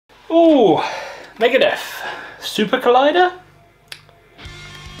Ooh, Megadeth, Super Collider.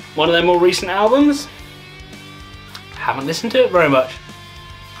 One of their more recent albums. Haven't listened to it very much.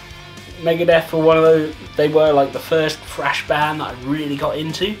 Megadeth were one of those, they were like the first thrash band that I really got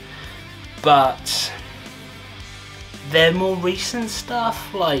into. But their more recent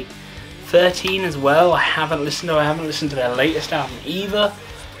stuff, like 13 as well, I haven't listened to. I haven't listened to their latest album either.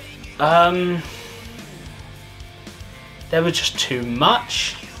 There was just too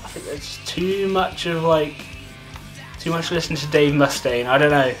much. I think there's too much of too much listening to Dave Mustaine. I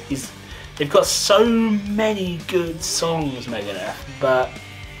don't know. They've got so many good songs, Megadeth, but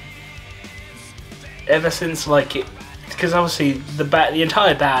ever since because obviously the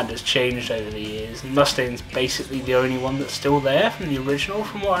entire band has changed over the years, and Mustaine's basically the only one that's still there from the original,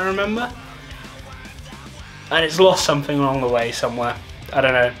 from what I remember. And it's lost something along the way somewhere. I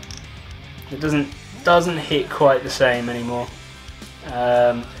don't know. It doesn't hit quite the same anymore.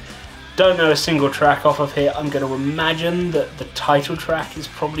 Don't know a single track off of here. I'm going to imagine that the title track is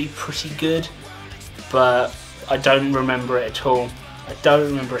probably pretty good, but I don't remember it at all. I don't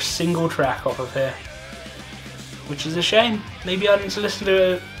remember a single track off of here, which is a shame. Maybe I need to listen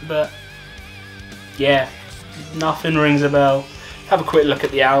to it, but yeah, nothing rings a bell. Have a quick look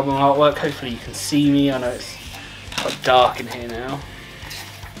at the album artwork. Hopefully you can see me. I know it's quite dark in here now.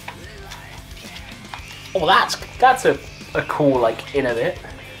 Oh, that's a cool inner bit.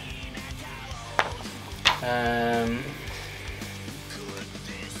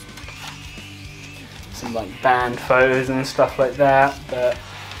 Some band photos and stuff like that, but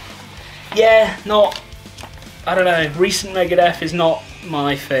yeah, I don't know, recent Megadeth is not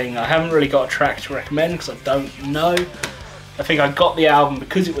my thing. I haven't really got a track to recommend because I don't know. I think I got the album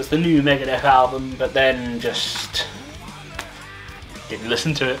because it was the new Megadeth album, but then just didn't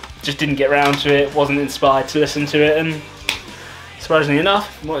listen to it. Just didn't get around to it, wasn't inspired to listen to it, and surprisingly enough,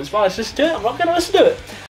 if I'm not inspired to listen to it, I'm not going to listen to it.